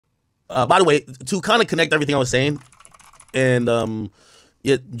By the way, to kind of connect everything I was saying, and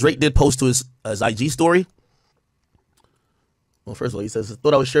yeah, Drake did post to his IG story. Well, first of all, he says,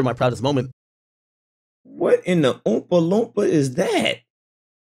 "Thought I would share my proudest moment." What in the Oompa Loompa is that?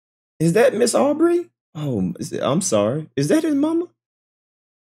 Is that Miss Aubrey? Oh, I'm sorry. Is that his mama?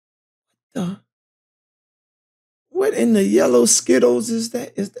 What in the yellow Skittles is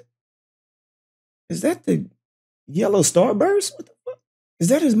that? Is that the yellow Starburst? What the fuck? Is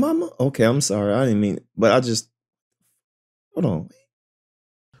that his mama? Okay, I'm sorry. I didn't mean it. But I just hold on.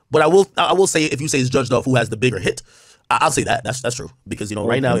 But I will say, if you say it's judged off who has the bigger hit, I'll say that. That's true. Because, you know,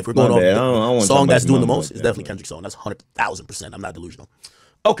 right now, if we're going off the song that's doing the most, it's definitely Kendrick's song. That's 100,000%. I'm not delusional.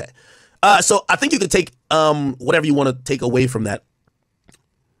 Okay. So I think you can take whatever you want to take away from that.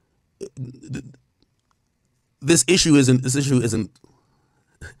 This issue isn't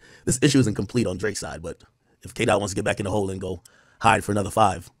complete on Drake's side, but if K-Dot wants to get back in the hole and go hide for another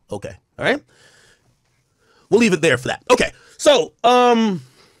 5, okay. All right? We'll leave it there for that. Okay. So,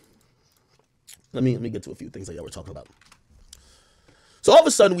 let me get to a few things that y'all were talking about. So all of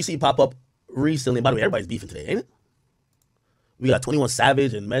a sudden we see pop up recently. By the way, everybody's beefing today, ain't it? We got 21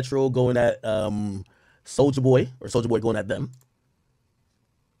 Savage and Metro going at Soulja Boy, or Soulja Boy going at them.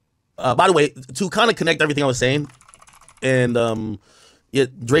 By the way, to kind of connect everything I was saying, and yeah,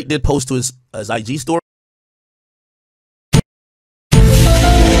 Drake did post to his IG story.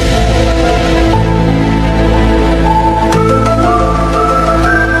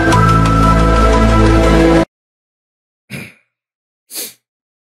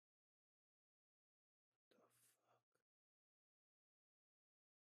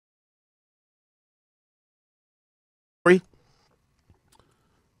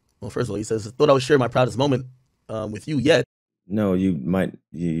 Well, first of all, he says, "Thought I would share my proudest moment with you yet." No, you might.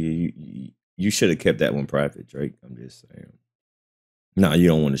 You should have kept that one private, Drake. I'm just saying. No, you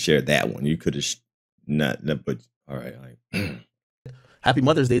don't want to share that one. You could have not. But all right. Happy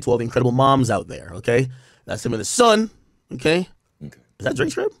Mother's Day to all the incredible moms out there. Okay, that's him and his son. Okay. Okay. Is that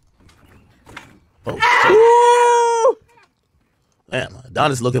Drake's rib? Oh. Man,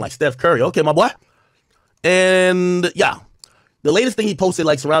 Adonis looking like Steph Curry. Okay, my boy. And yeah. The latest thing he posted,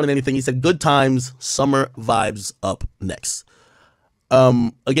 like surrounding anything, he said, "Good times, summer vibes up next."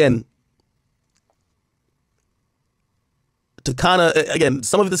 Again, to kind of, again,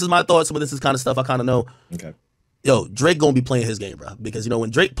 some of this is my thoughts, some of this is kind of stuff I kind of know. Okay. Yo, Drake gonna be playing his game, bro. Because, you know,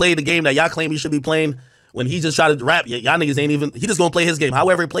 when Drake played the game that y'all claim he should be playing, when he just tried to rap, y'all niggas ain't even, he just gonna play his game.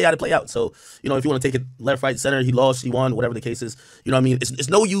 However it play out, it play out. So, you know, if you want to take it left, right, center, he lost, he won, whatever the case is. You know what I mean? It's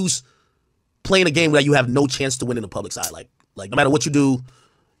no use playing a game that you have no chance to win in the public side. Like no matter what you do,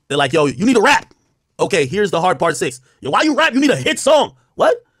 they're like, yo, you need to rap. Okay, here's the hard part 6. Yo, why you rap? You need a hit song.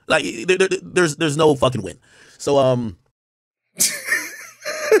 What? Like, there's no fucking win. So,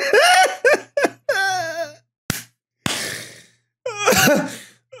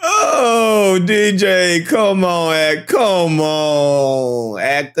 oh, DJ, come on,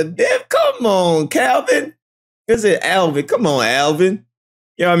 Akademiks, come on, Calvin. Is it Alvin? Come on, Alvin.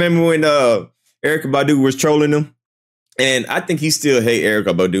 Y'all remember when Erykah Badu was trolling him? And I think he still hate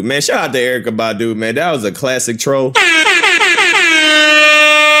Erykah Badu. Man, shout out to Erykah Badu, man. That was a classic troll. Come on,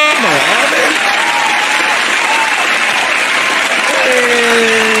 Alvin.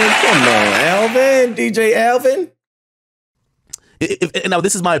 Man, come on, Alvin. DJ Alvin. Now,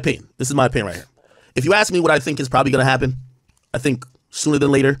 this is my opinion. This is my opinion right here. If you ask me what I think is probably going to happen, I think sooner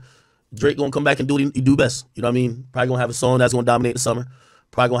than later, Drake going to come back and do what he do best. You know what I mean? Probably going to have a song that's going to dominate the summer.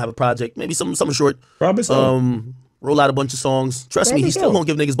 Probably going to have a project. Maybe something short. Probably so. Roll out a bunch of songs. Trust me, he's still gonna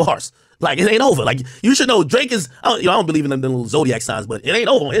give niggas bars. Like, it ain't over. Like, you should know Drake is, I don't believe in them little zodiac signs, but it ain't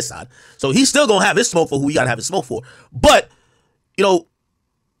over on his side. So he's still gonna have his smoke for who he gotta have his smoke for. But, you know,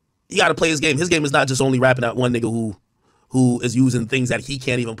 you gotta play his game. His game is not just only rapping out one nigga who is using things that he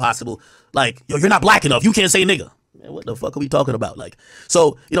can't even possible. Like, yo, you're not black enough. You can't say nigga. Man, what the fuck are we talking about? Like,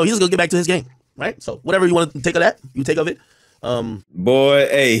 so, you know, he's gonna get back to his game, right? So whatever you want to take of that, you take of it. Boy,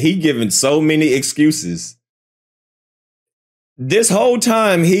 hey, he giving so many excuses. This whole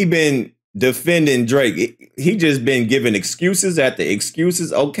time he been defending Drake. He just been giving excuses after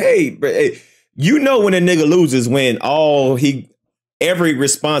excuses. Okay, but hey, you know when a nigga loses when every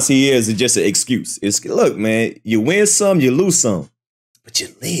response he is just an excuse. It's, look, man, you win some, you lose some, but you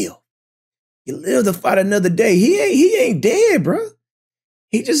live. You live to fight another day. He ain't dead, bro.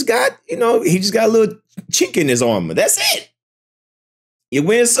 He just got, a little chink in his armor. That's it. You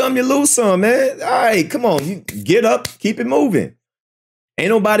win some, you lose some, man. All right, come on. You get up, keep it moving. Ain't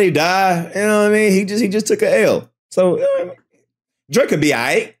nobody die. You know what I mean? He just took a L. So, Drake could be all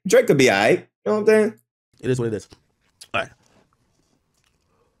right. Drake could be all right. You know what I'm saying? It is what it is. All right.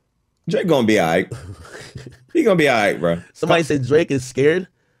 Drake gonna be all right. He gonna be all right, bro. Somebody said Drake is scared.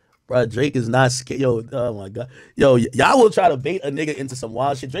 Bro, Drake is not scared. Yo, oh my God. Yo, y'all will try to bait a nigga into some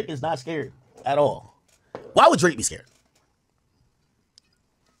wild shit. Drake is not scared at all. Why would Drake be scared?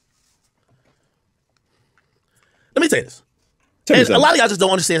 Let me tell you this. And a lot of y'all just don't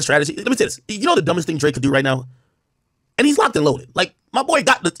understand strategy. Let me tell you this. You know the dumbest thing Drake could do right now? And he's locked and loaded. Like, my boy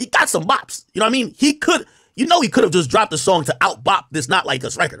got some bops. You know what I mean? He could have just dropped a song to out bop this Not Like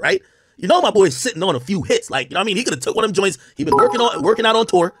Us record, right? You know my boy's sitting on a few hits. Like, you know what I mean? He could have took one of them joints. He been working out on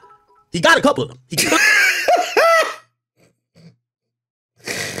tour. He got a couple of them. He could.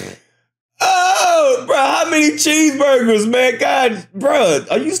 Oh, bro, how many cheeseburgers, man? God, bro,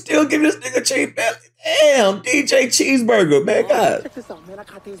 are you still giving this nigga cheeseburger? Damn, DJ Cheeseburger, man, God. Check this out, man. I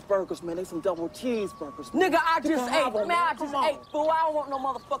got these burgers, man. They some double cheeseburgers. Nigga, I just ate, man. I just ate, fool. I don't want no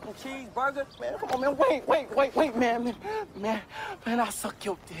motherfucking cheeseburger. Man, come on, man. Wait, man. Man, I suck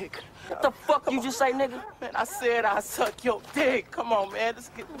your dick. What the fuck you just say, nigga? Man, I said I suck your dick. Come on, man. Let's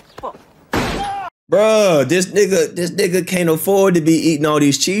get the fuck. Bro, this nigga can't afford to be eating all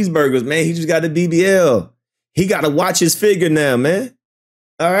these cheeseburgers, man. He just got a BBL. He got to watch his figure now, man.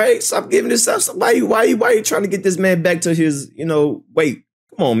 All right, stop giving this up. Why you trying to get this man back to his, weight?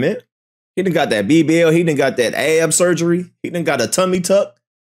 Come on, man. He done got that BBL. He done got that ab surgery. He done got a tummy tuck.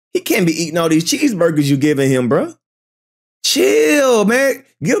 He can't be eating all these cheeseburgers you giving him, bro. Chill, man.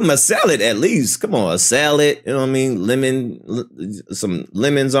 Give him a salad at least. Come on, a salad. You know what I mean? Some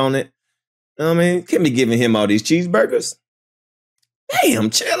lemons on it. You know what I mean? Can't be giving him all these cheeseburgers. Damn,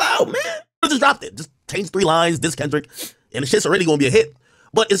 chill out, man. Just dropped it. Just change 3 lines, this Kendrick, and the shit's already gonna be a hit.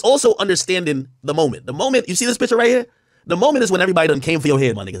 But it's also understanding the moment. The moment, you see this picture right here? The moment is when everybody done came for your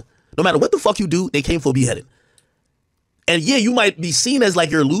head, my nigga. No matter what the fuck you do, they came for beheaded. And yeah, you might be seen as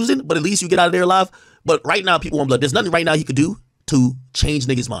like you're losing, but at least you get out of there alive. But right now, people want blood. There's nothing right now he could do to change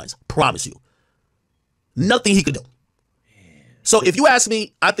niggas' minds. Promise you. Nothing he could do. So if you ask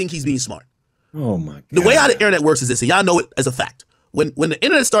me, I think he's being smart. Oh my God. The way how the internet works is this, and y'all know it as a fact. When the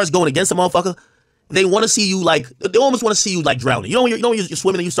internet starts going against a motherfucker, they want to see you like, they almost want to see you like drowning. You know when you're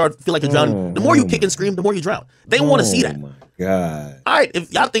swimming and you start feel like you're drowning? The more you kick and scream, the more you drown. They want to see that. Oh my God. All right,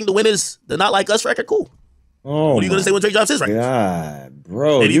 if y'all think the win is the Not Like Us record, cool. Oh, what are you going to say when Drake drops his record? God,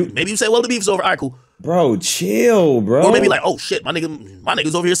 bro. Maybe you say, well, the beef's over. All right, cool. Bro, chill, bro. Or maybe like, oh shit, my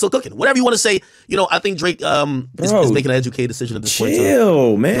nigga's over here still cooking. Whatever you want to say, I think Drake is making an educated decision at this point.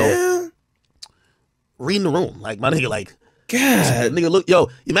 Chill, man. Reading the room. Like, my nigga, like, God. Nigga,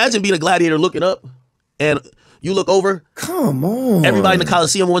 look, imagine being a gladiator looking up and you look over. Come on. Everybody in the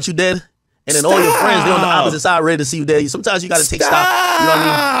Coliseum wants you dead. And then all your friends, they're on the opposite side ready to see you dead. Sometimes you got to take stock. You know what I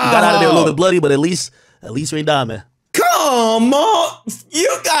mean? You got out of there a little bit bloody, but at least you ain't dying, man. Come on.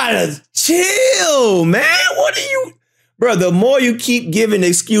 You gotta chill, man. What are you... Bro, the more you keep giving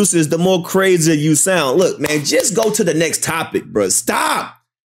excuses, the more crazier you sound. Look, man, just go to the next topic, bro. Stop.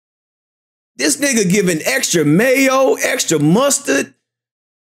 This nigga giving extra mayo, extra mustard,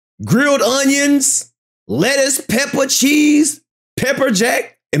 grilled onions, lettuce, pepper, cheese, pepper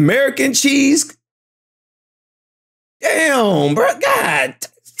jack, American cheese. Damn, bro. God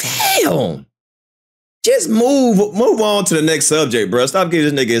damn. Just move on to the next subject, bro. Stop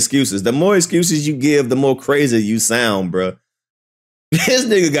giving this nigga excuses. The more excuses you give, the more crazy you sound, bro. This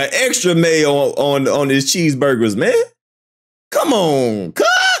nigga got extra mayo on his cheeseburgers, man. Come on, cut.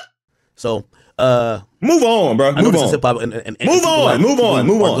 So, move on, bro. Move on. Move on. I'm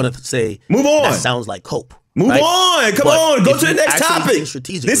gonna say, move on. That sounds like cope. Move on. Come on. Go to the next topic.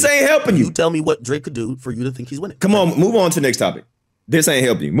 This ain't helping you. You tell me what Drake could do for you to think he's winning. Come on, move on to the next topic. This ain't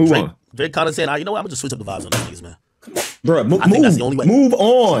helping you. Move on. Drake kind of saying, you know what? I'm gonna just switch up the vibes on these niggas, man. Come on, bro. I think that's the only way. Move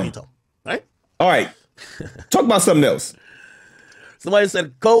on. Right? All right. Talk about something else. Somebody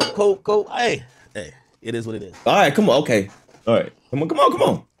said, cope. Hey, it is what it is. All right, come on. Okay. All right. Come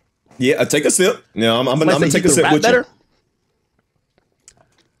on. Yeah, take a sip. Yeah, I'm gonna take a sip with you.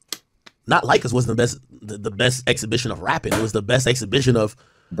 Not Like Us was the best exhibition of rapping. It was the best exhibition of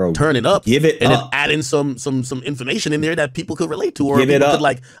turning up, give it and up. then adding some information in there that people could relate to or people could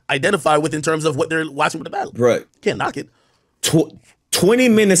like identify with in terms of what they're watching with the battle. Bro, can't knock it. 20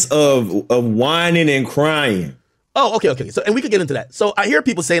 minutes of whining and crying. Oh, okay. So, and we could get into that. So I hear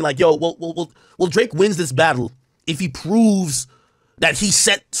people saying like, "Yo, well, Drake wins this battle if he proves that he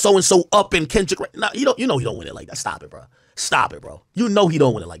set so and so up in Kendrick." Now, he don't win it like that. Stop it, bro. You know he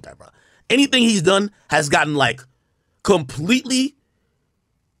don't win it like that, bro. Anything he's done has gotten like completely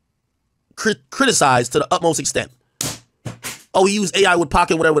criticized to the utmost extent. Oh, he used AI with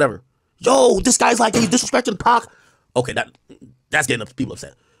Pac and whatever. Yo, this guy's like, he's disrespecting Pac. Okay, that's getting people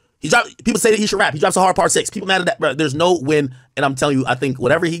upset. People say that he should rap. He drops a hard part 6. People mad at that, bro. There's no win. And I'm telling you, I think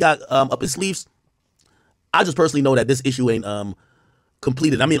whatever he got up his sleeves, I just personally know that this issue ain't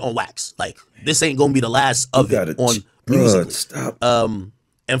completed. I mean, on wax. Like, this ain't gonna be the last of it on music. Stop.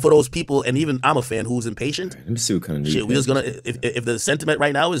 And for those people, and even I'm a fan who's impatient. Right, let me see what kind of shit. We just gonna if the sentiment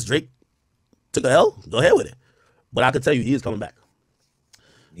right now is Drake took a L, go ahead with it. But I can tell you, he is coming back.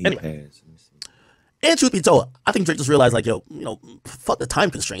 Anyway. And truth be told, I think Drake just realized, like, yo, you know, fuck the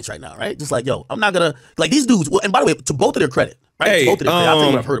time constraints right now, right? Just like, yo, I'm not gonna, like, these dudes, well, and by the way, to both of their credit, right? Hey, to both of their credit, I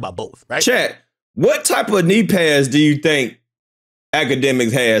think I've heard about both, right? Chat, what type of knee pads do you think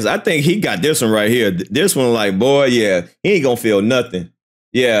Akademiks has? I think he got this one right here. This one, like, boy, yeah, he ain't gonna feel nothing.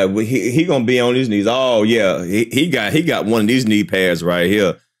 Yeah, he gonna be on his knees. Oh, yeah, he got one of these knee pads right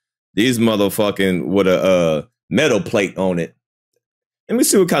here. These motherfucking, with a metal plate on it. Let me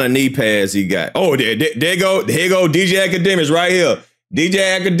see what kind of knee pads he got. Oh, there go DJ Akademiks right here.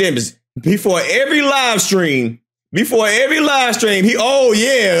 DJ Akademiks. Before every live stream, he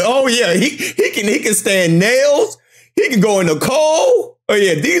can stand nails. He can go in the cold. Oh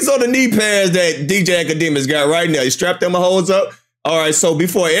yeah, these are the knee pads that DJ Akademiks got right now. He strapped them hoes up. All right, so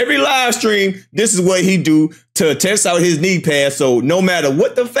before every live stream, this is what he do to test out his knee pads. So no matter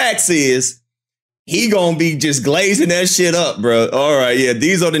what the facts is, he gonna be just glazing that shit up, bro. All right, yeah,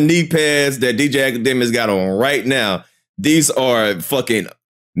 these are the knee pads that DJ Akademiks got on right now. These are fucking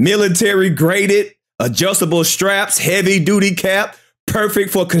military graded, adjustable straps, heavy duty cap, perfect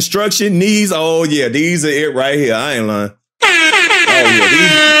for construction knees. Oh yeah, these are it right here. I ain't lying. Oh yeah,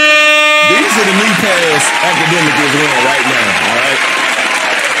 these are the knee pads Akademiks is wearing right now. All right.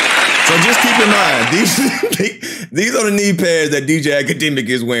 So just keep in mind, these are the knee pads that DJ Akademiks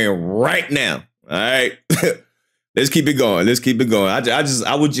is wearing right now. All right, let's keep it going.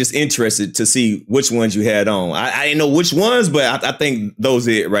 I was just interested to see which ones you had on. I didn't know which ones, but I think those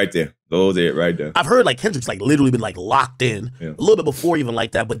are it right there. I've heard like Kendrick's like literally been like locked in a little bit before even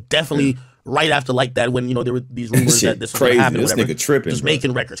like that, but definitely right after like that when, you know, there were these rumors that this was going to happen. This nigga tripping. Just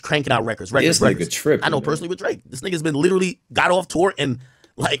making records, cranking out records. This nigga tripping. I know personally with Drake. This nigga's been literally got off tour and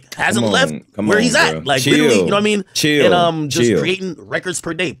like hasn't left where he's at. Like literally, you know what I mean? Chill. And just creating records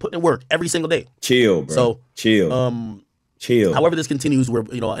per day, putting in work every single day. Chill, bro. So chill. However this continues, where,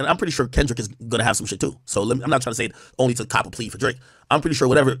 you know, and I'm pretty sure Kendrick is gonna have some shit too. So I'm not trying to say it only to cop a plea for Drake. I'm pretty sure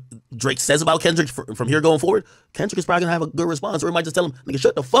whatever Drake says about Kendrick from here going forward, Kendrick is probably gonna have a good response, or he might just tell him, nigga,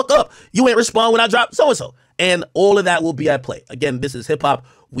 shut the fuck up. You ain't respond when I drop so and so, and all of that will be at play. Again, this is hip hop.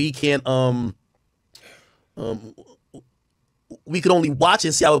 We can't we could only watch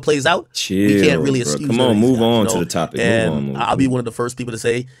and see how it plays out. Chill, we can't really excuse. Come on, move on to the topic. And I'll be one of the first people to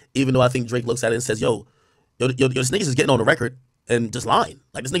say, even though I think Drake looks at it and says, yo, this nigga's is getting on the record and just lying.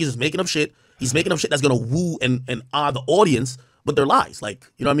 Like, this nigga's just making up shit. He's making up shit that's gonna woo and awe the audience, but they're lies. Like,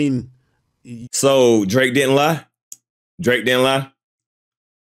 you know what I mean? So Drake didn't lie?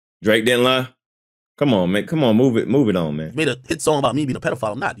 Come on, man. Come on, move it on, man. You made a hit song about me being a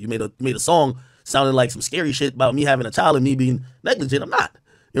pedophile. I'm not. You made a song sounding like some scary shit about me having a child and me being negligent. I'm not.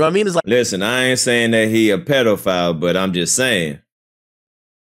 You know what I mean? It's like, listen, I ain't saying that he a pedophile, but I'm just saying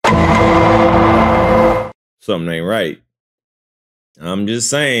something ain't right. I'm just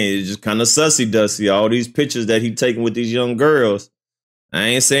saying, it's just kind of sussy-dusty. All these pictures that he taking with these young girls. I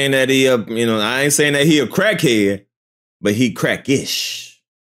ain't saying that he a crackhead, but he crackish.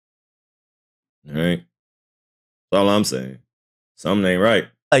 All right? That's all I'm saying. Something ain't right.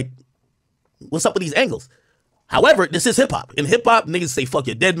 Like, what's up with these angles? However, this is hip hop. In hip hop, niggas say fuck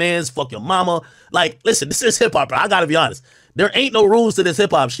your dead mans, fuck your mama. Like, listen, this is hip hop, bro. I gotta be honest. There ain't no rules to this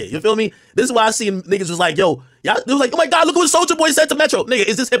hip hop shit. You feel me? This is why I see niggas was like, yo, y'all, they was like, oh my God, look what Soulja Boy said to Metro. Nigga,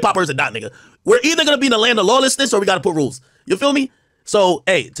 is this hip hop or is it not, nigga? We're either gonna be in the land of lawlessness or we gotta put rules. You feel me? So,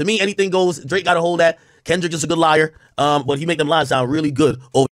 hey, to me, anything goes. Drake gotta hold that. Kendrick is a good liar, but he make them lies sound really good.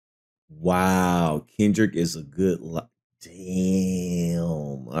 Oh, wow, Kendrick is a good liar.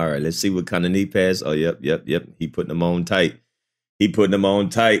 Damn. All right, let's see what kind of knee pads. Oh, yep. He putting them on tight. Yeah, he putting them on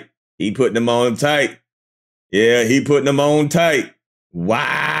tight.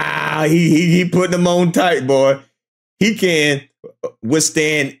 Wow, he putting them on tight, boy. He can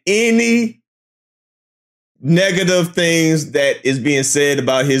withstand any negative things that is being said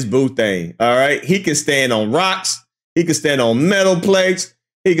about his boo thing. All right, he can stand on rocks. He can stand on metal plates.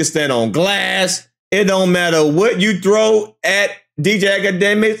 He can stand on glass. It don't matter what you throw at DJ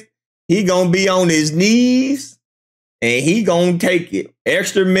Akademiks, he gonna be on his knees and he gonna take it.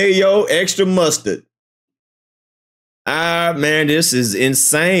 Extra mayo, extra mustard. Ah, man, this is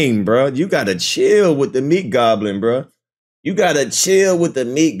insane, bro. You gotta chill with the meat goblin, bro.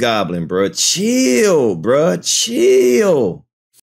 Chill, bro. Chill.